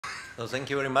So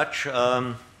thank you very much.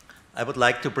 I would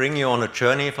like to bring you on a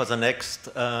journey for the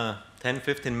next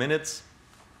 10-15 minutes.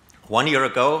 1 year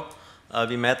ago,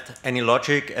 we met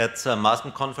AnyLogic at the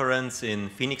Master Conference in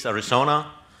Phoenix,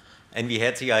 Arizona, and we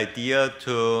had the idea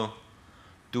to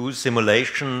do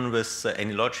simulation with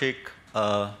AnyLogic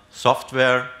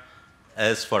software,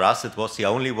 as for us it was the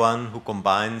only one who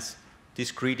combines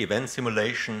discrete event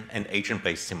simulation and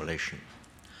agent-based simulation.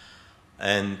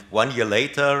 And 1 year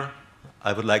later,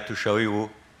 I would like to show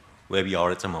you where we are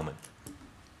at the moment.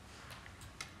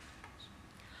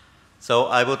 So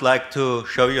I would like to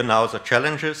show you now the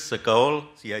challenges, the goal,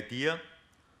 the idea,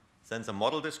 then the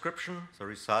model description, the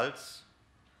results,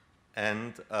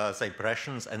 and the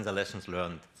impressions and the lessons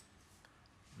learned.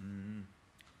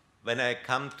 When I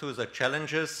come to the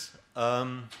challenges,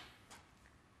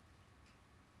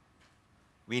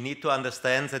 we need to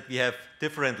understand that we have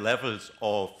different levels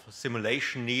of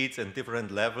simulation needs and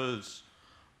different levels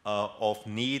of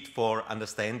need for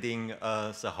understanding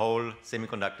the whole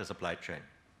semiconductor supply chain.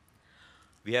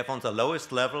 We have on the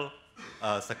lowest level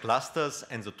the clusters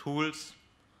and the tools.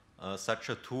 Such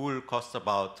a tool costs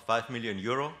about 5 million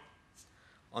euro.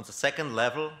 On the second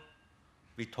level,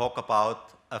 we talk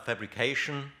about a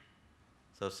fabrication.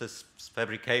 So these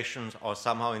fabrications are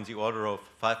somehow in the order of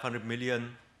 500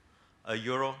 million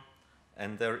euro,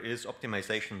 and there is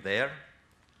optimization there.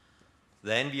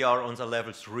 Then we are on the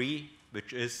level 3,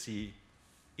 which is the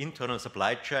internal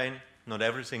supply chain. Not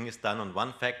everything is done on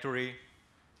one factory.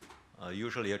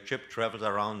 Usually a chip travels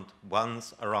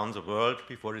once around the world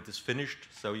before it is finished,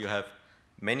 so you have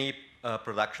many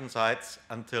production sites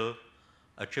until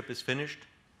a chip is finished.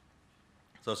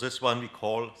 So this one we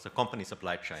call the company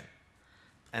supply chain.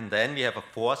 And then we have a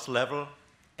fourth level,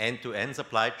 end-to-end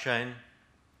supply chain.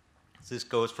 This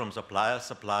goes from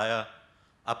supplier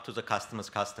up to the customer's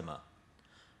customer.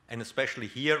 And especially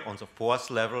here on the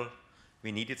fourth level,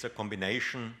 we needed a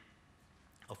combination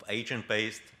of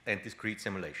agent-based and discrete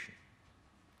simulation.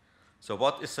 So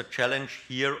what is the challenge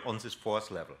here on this fourth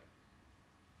level?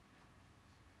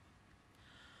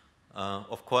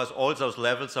 Of course, all those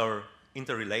levels are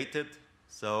interrelated.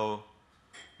 So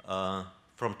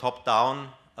from top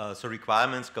down, the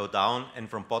requirements go down, and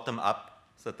from bottom up,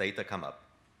 the data come up.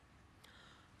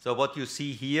 So what you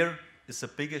see here is the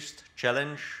biggest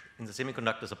challenge in the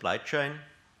semiconductor supply chain.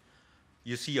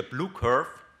 You see a blue curve,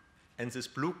 and this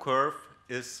blue curve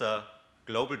is a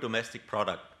global domestic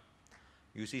product.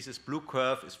 You see this blue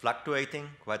curve is fluctuating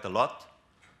quite a lot,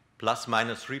 plus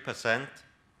minus 3%.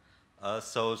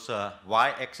 So the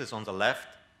y-axis on the left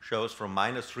shows from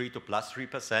minus 3 to plus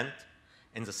 3%.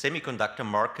 And the semiconductor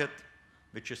market,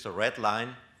 which is the red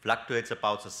line, fluctuates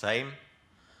about the same,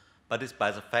 but it's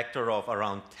by the factor of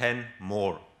around 10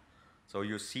 more. So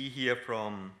you see here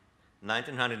from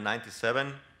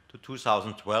 1997 to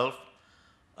 2012,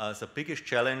 the biggest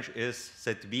challenge is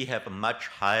that we have a much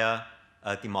higher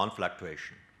demand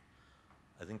fluctuation.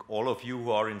 I think all of you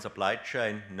who are in supply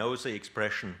chain know the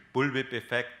expression Bullwhip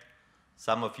effect.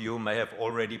 Some of you may have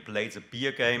already played the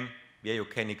beer game where you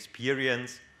can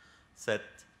experience that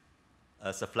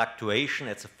the fluctuation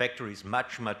at the factory is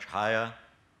much, much higher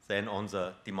than on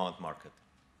the demand market.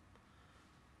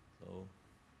 So,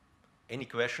 any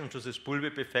question to this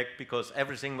bullwhip effect? Because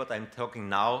everything what I'm talking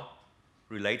now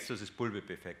relates to this bullwhip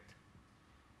effect.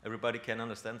 Everybody can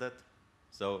understand that?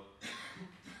 So,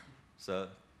 the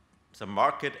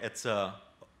market at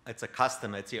the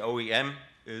customer, at the OEM,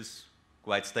 is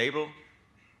quite stable.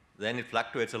 Then it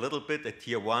fluctuates a little bit at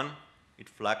tier 1. It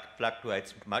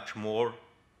fluctuates much more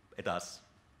at us.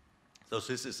 So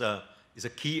this is a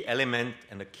key element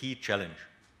and a key challenge.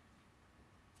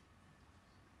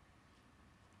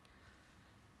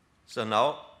 So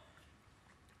now,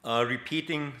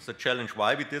 repeating the challenge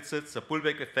why we did this, the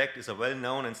Bullwhip effect is a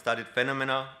well-known and studied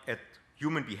phenomena at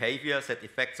human behavior that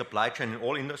affects supply chain in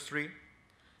all industry.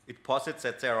 It posits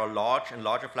that there are large and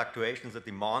larger fluctuations in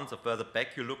demand the further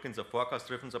back you look in the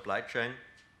forecast-driven supply chain.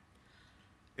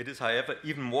 It is, however,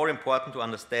 even more important to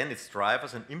understand its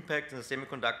drivers and impact in the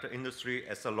semiconductor industry,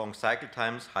 as the long cycle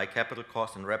times, high capital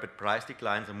costs, and rapid price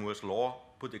declines in Moore's law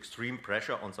put extreme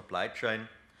pressure on supply chain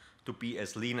to be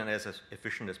as lean and as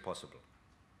efficient as possible.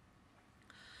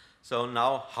 So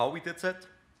now, how we did that?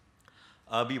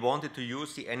 We wanted to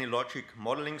use the AnyLogic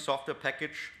modeling software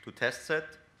package to test that.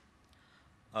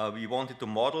 We wanted to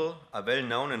model a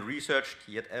well-known and researched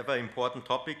yet ever important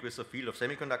topic with the field of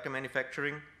semiconductor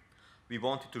manufacturing. We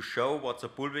wanted to show what the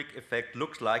Bullwhip effect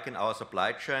looks like in our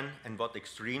supply chain and what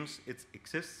extremes it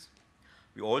exists.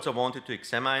 We also wanted to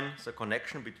examine the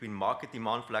connection between market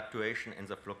demand fluctuation and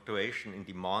the fluctuation in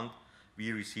demand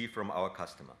we receive from our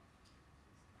customer.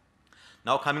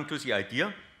 Now coming to the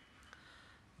idea.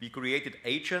 We created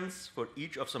agents for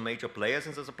each of the major players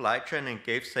in the supply chain and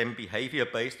gave them behavior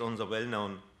based on the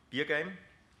well-known beer game.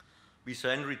 We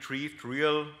then retrieved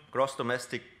real gross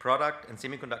domestic product and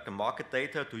semiconductor market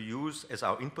data to use as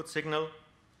our input signal.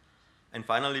 And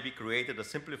finally, we created a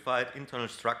simplified internal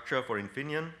structure for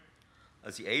Infineon.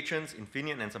 As the agents,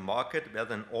 Infineon, and the market were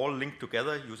then all linked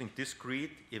together using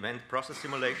discrete event process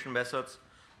simulation methods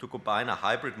to combine a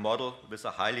hybrid model with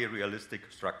a highly realistic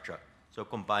structure. So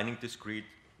combining discrete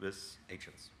with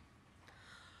agents.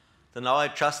 So now I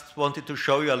just wanted to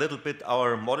show you a little bit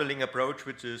our modeling approach,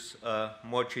 which is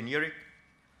more generic.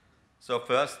 So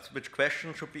first, which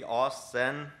question should be asked,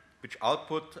 then which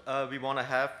output we want to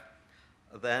have,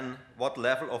 then what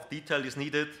level of detail is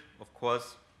needed, of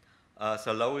course,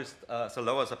 the lower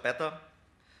the better.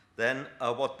 Then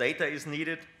what data is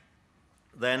needed,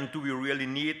 then do we really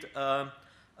need a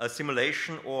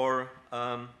simulation, or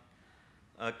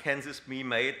can this be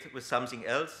made with something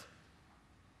else?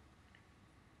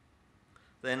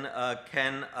 Then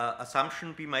can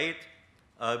assumption be made?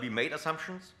 We made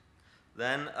assumptions.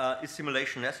 Then is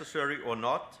simulation necessary or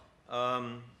not?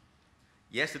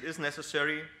 Yes, it is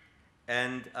necessary.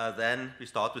 And then we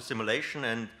start with simulation,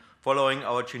 and following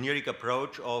our generic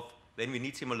approach of when we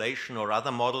need simulation or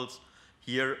other models,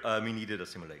 here we needed a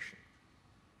simulation.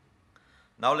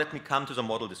 Now let me come to the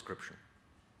model description.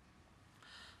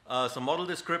 So model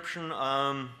description,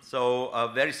 so a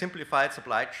very simplified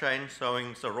supply chain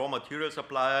showing the raw material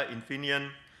supplier,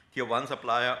 Infineon, tier 1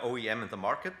 supplier, OEM, and the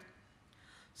market.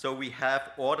 So we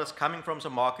have orders coming from the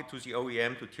market to the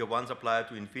OEM, to tier 1 supplier,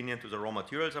 to Infineon, to the raw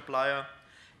material supplier,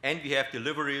 and we have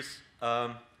deliveries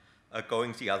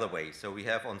going the other way. So we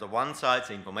have on the one side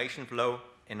the information flow,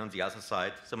 and on the other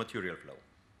side the material flow.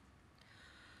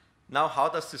 Now how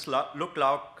does this look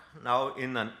like now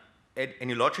in an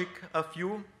AnyLogic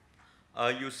view?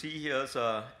 You see here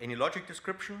the AnyLogic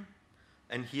description,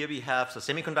 and here we have the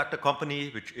semiconductor company,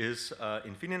 which is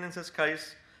Infineon in this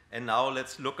case. And now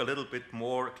let's look a little bit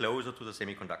more closer to the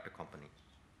semiconductor company.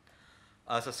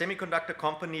 The semiconductor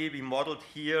company we modeled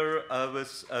here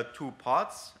with two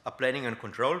parts, a planning and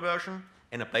control version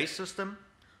and a base system.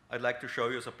 I'd like to show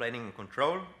you the planning and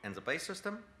control and the base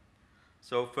system.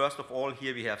 So first of all,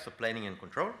 here we have the planning and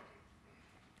control.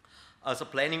 The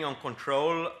planning and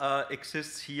control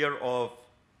exists here of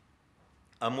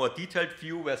a more detailed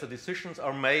view where the decisions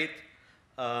are made,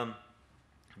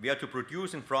 where to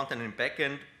produce in front end and back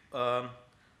end,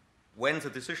 when the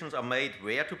decisions are made,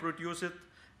 where to produce it,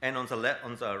 and on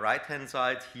the right-hand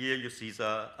side here you see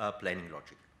the planning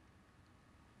logic.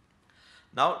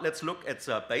 Now let's look at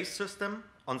the base system.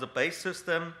 On the base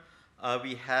system,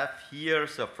 we have here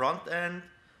the front end,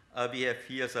 we have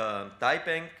here the die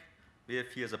bank, we have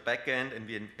here the back end, and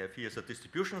we have here the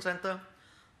distribution center.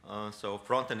 So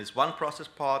front end is one process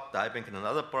part, die bank is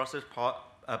another process part,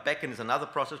 back end is another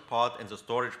process part, and the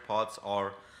storage parts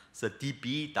are the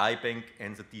DB, die bank,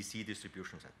 and the DC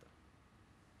distribution center.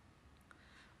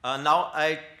 Now,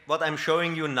 what I'm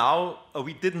showing you now,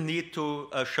 we didn't need to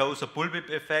show the Bullwhip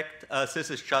effect. This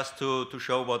is just to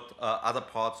show what other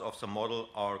parts of the model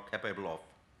are capable of.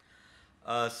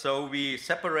 So we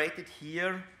separated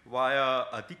here via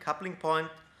a decoupling point.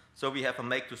 So we have a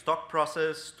make-to-stock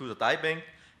process to the die bank,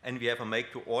 and we have a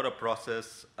make-to-order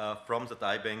process from the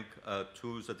die bank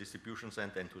to the distribution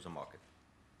center and to the market.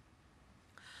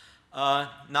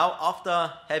 Now,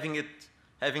 after having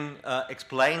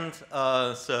explained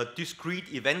the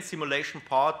discrete event simulation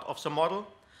part of the model,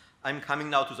 I'm coming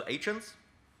now to the agents.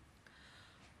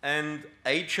 And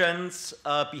agents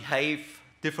behave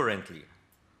differently.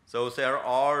 So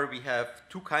we have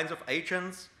two kinds of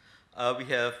agents. We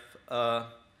have a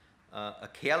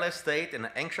careless state and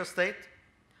an anxious state.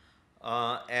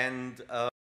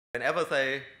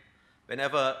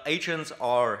 Whenever agents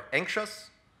are anxious,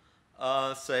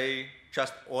 they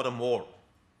just order more.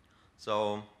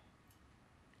 So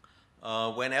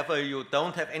whenever you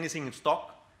don't have anything in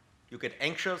stock, you get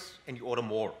anxious and you order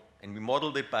more. And we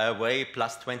modeled it by a way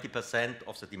plus 20%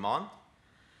 of the demand.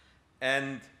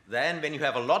 And then when you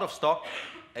have a lot of stock,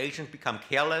 agents become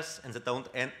careless and they don't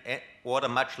order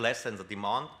much less than the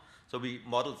demand. So we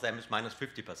modeled them as minus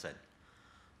 50%.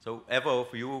 So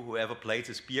whoever plays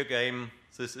this beer game,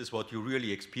 this is what you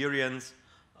really experience.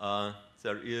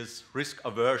 There is risk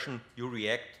aversion, you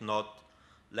react, not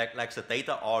like the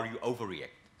data are, you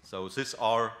overreact. So these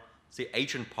are the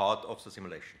agent part of the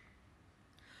simulation.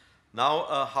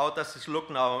 Now, how does this look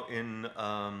now in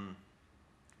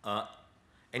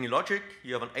AnyLogic?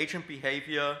 You have an agent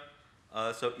behavior,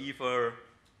 so either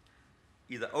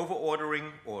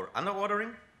over-ordering or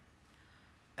under-ordering.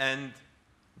 And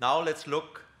now let's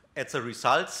look at the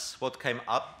results, what came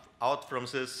up out from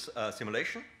this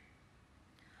simulation.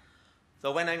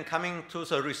 So when I'm coming to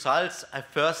the results, I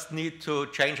first need to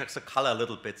change the color a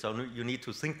little bit. So you need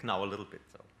to think now a little bit.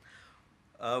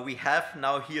 So we have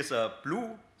now here the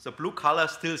blue. The blue color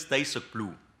still stays the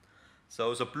blue.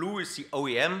 So the blue is the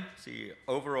OEM, the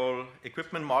overall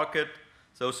equipment market.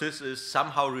 So this is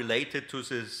somehow related to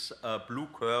this blue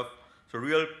curve, the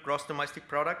real gross domestic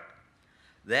product.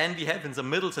 Then we have in the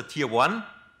middle the tier 1,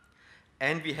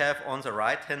 and we have on the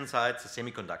right-hand side the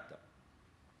semiconductor.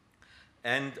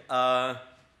 And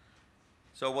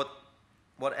so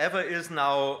whatever is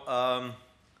now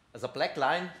as a black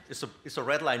line is a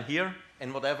red line here,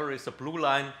 and whatever is a blue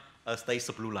line stays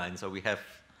the blue line. So we have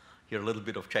here a little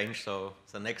bit of change. So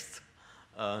the next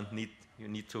you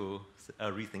need to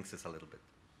rethink this a little bit.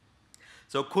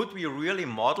 So could we really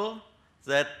model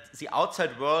that the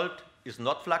outside world is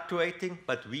not fluctuating,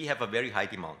 but we have a very high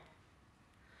demand?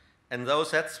 And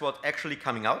that's what's actually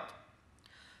coming out.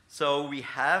 So we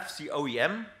have the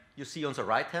OEM, you see on the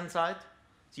right-hand side.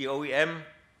 The OEM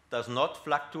does not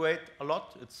fluctuate a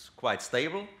lot. It's quite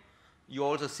stable. You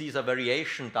also see the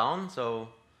variation down. So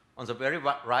on the very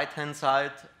right-hand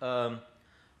side, the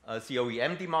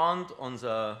OEM demand. On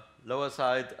the lower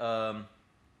side,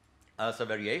 the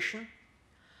variation.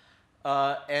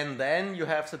 And then you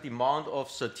have the demand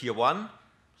of the tier 1,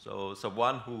 so the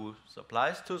one who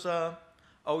supplies to the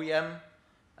OEM.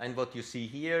 And what you see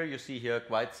here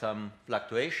quite some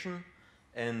fluctuation.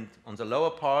 And on the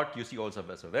lower part, you see also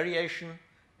there's a variation.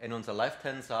 And on the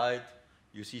left-hand side,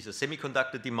 you see the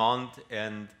semiconductor demand.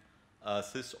 And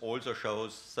this also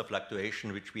shows the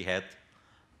fluctuation which we had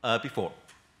before.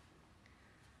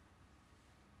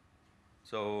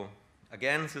 So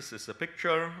again, this is a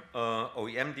picture,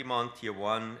 OEM demand, tier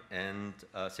 1, and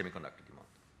semiconductor demand.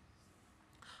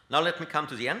 Now let me come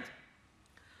to the end.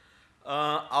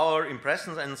 Our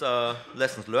impressions and the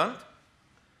lessons learned.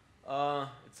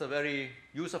 It's a very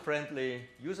user-friendly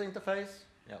user interface.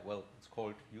 Yeah, well, it's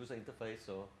called user interface,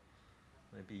 so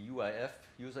maybe UIF,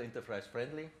 user interface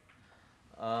friendly.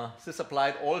 This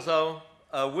applied also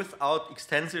without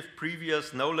extensive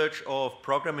previous knowledge of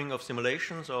programming of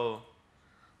simulation, so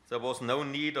there was no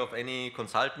need of any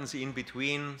consultancy in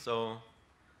between, so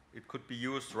it could be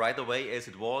used right away as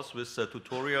it was with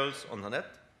tutorials on the net.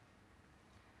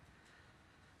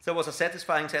 There was a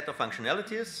satisfying set of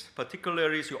functionalities,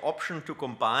 particularly the option to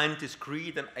combine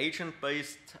discrete and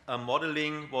agent-based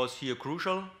modeling was here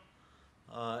crucial,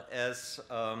 as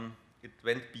it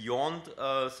went beyond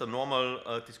the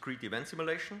normal discrete event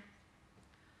simulation.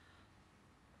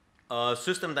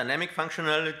 System dynamic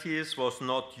functionalities was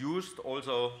not used,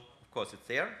 also, of course, it's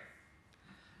there.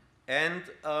 And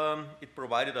it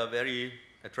provided a very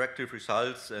attractive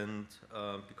results, and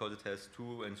because it has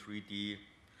 2 and 3D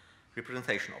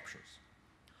representation options.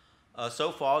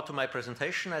 So far to my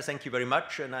presentation, I thank you very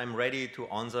much, and I'm ready to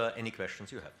answer any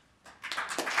questions you have.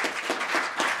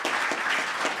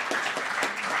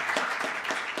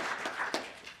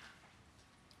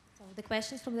 So the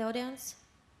questions from the audience?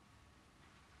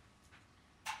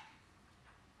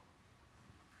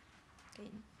 Okay.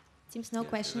 Seems no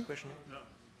question. No.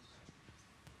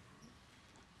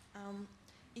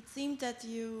 It seemed that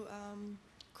you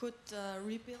could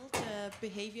rebuild the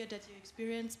behavior that you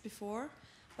experienced before,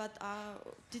 but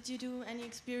did you do any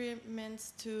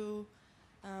experiments to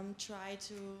try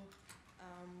to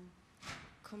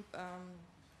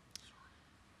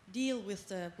deal with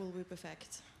the Bullwhip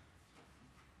effect?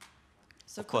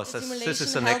 So of course, this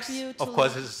is the next. Of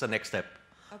course, this is the next step.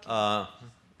 Okay.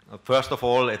 First of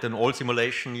all, at an old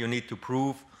simulation, you need to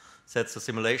prove that the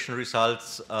simulation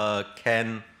results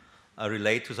can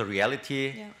relate to the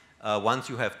reality. Yeah. Once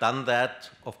you have done that,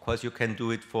 of course, you can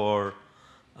do it for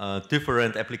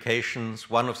different applications.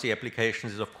 One of the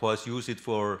applications is, of course, use it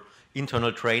for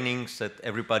internal trainings, that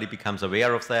everybody becomes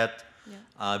aware of that.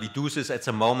 Yeah. We do this at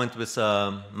the moment with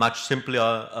a much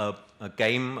simpler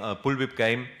game, a Bullwhip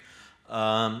game.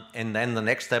 And then the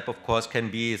next step, of course,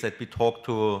 can be that we talk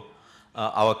to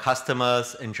our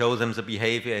customers and show them the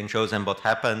behavior and show them what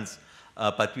happens.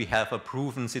 But we have a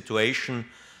proven situation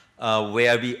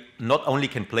where we not only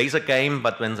can play the game,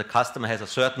 but when the customer has a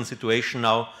certain situation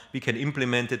now, we can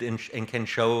implement it and can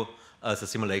show the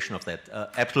simulation of that.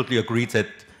 Absolutely agreed that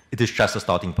it is just a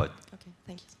starting point. Okay,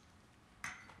 thank you.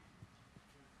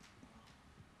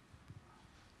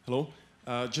 Hello.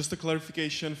 Just a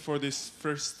clarification for this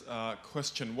first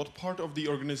question. What part of the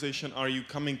organization are you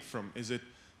coming from? Is it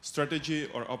strategy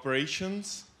or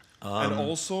operations? And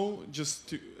also, just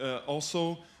to,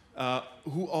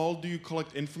 who all do you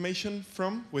collect information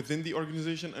from within the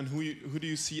organization, and who do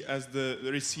you see as the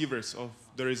receivers of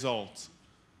the results?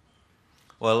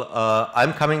 Well,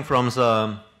 I'm coming from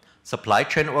the supply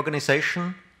chain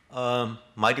organization.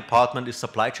 My department is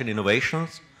supply chain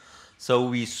innovations. So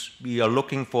we are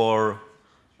looking for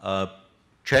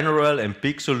general and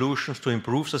big solutions to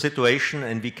improve the situation,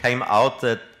 and we came out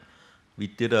that we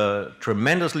did a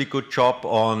tremendously good job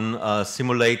on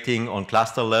simulating on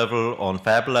cluster level, on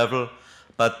fab level,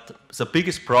 but the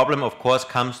biggest problem, of course,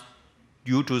 comes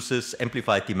due to this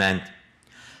amplified demand.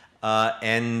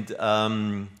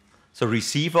 The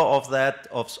receiver of that,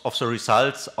 of the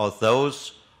results, are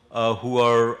those who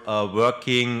are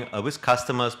working with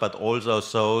customers, but also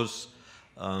those,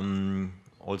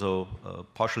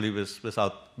 partially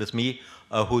with me,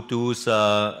 who do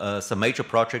some major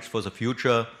projects for the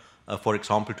future, for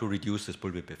example, to reduce this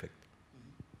bullwhip effect.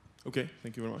 Okay,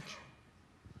 thank you very much.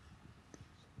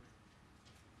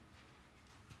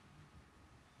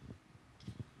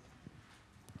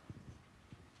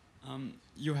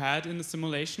 You had in the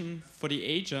simulation for the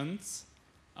agents,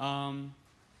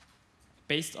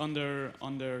 based on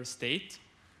their state,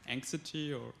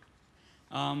 anxiety, or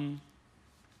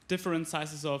different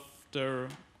sizes of their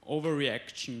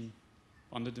overreaction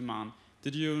on the demand.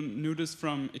 Did you know this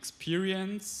from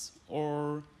experience,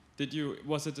 or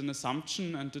was it an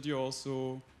assumption, and did you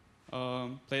also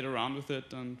played around with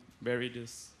it and vary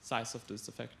this size of this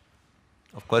effect?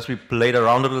 Of course, we played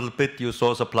around a little bit. You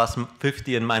saw the plus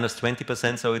 50 and minus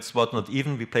 20%, so it's not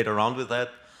even. We played around with that.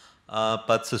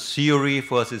 But the theory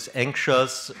for this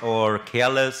anxious or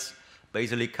careless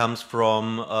basically comes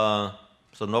from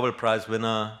the Nobel Prize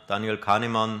winner Daniel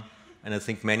Kahneman, and I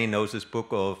think many know this book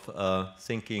of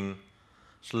thinking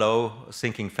slow,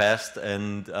 thinking fast,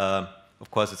 and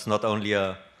of course it's not only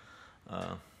a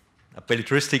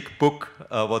belletristic book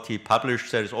what he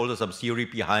published. There is also some theory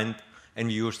behind, and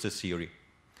we use this theory.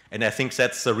 And I think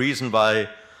that's the reason why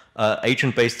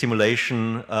agent-based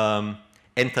simulation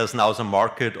enters now the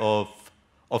market of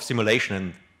simulation.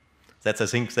 And that's, I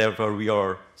think,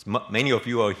 therefore many of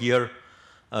you are here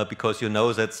because you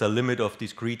know that's the limit of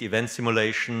discrete event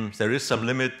simulation. There is some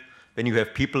limit when you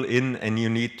have people in and you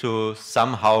need to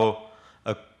somehow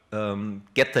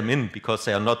get them in because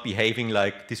they are not behaving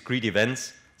like discrete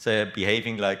events. They're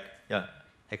behaving like,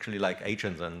 actually like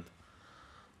agents. And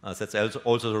that's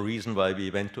also the reason why we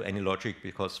went to AnyLogic,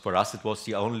 because for us it was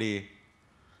the only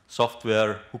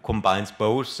software who combines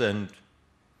both. And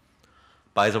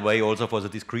by the way, also for the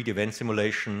discrete event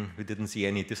simulation, we didn't see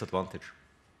any disadvantage.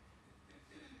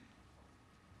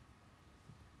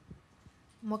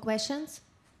 More questions?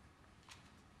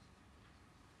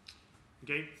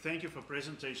 Okay, thank you for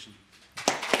presentation.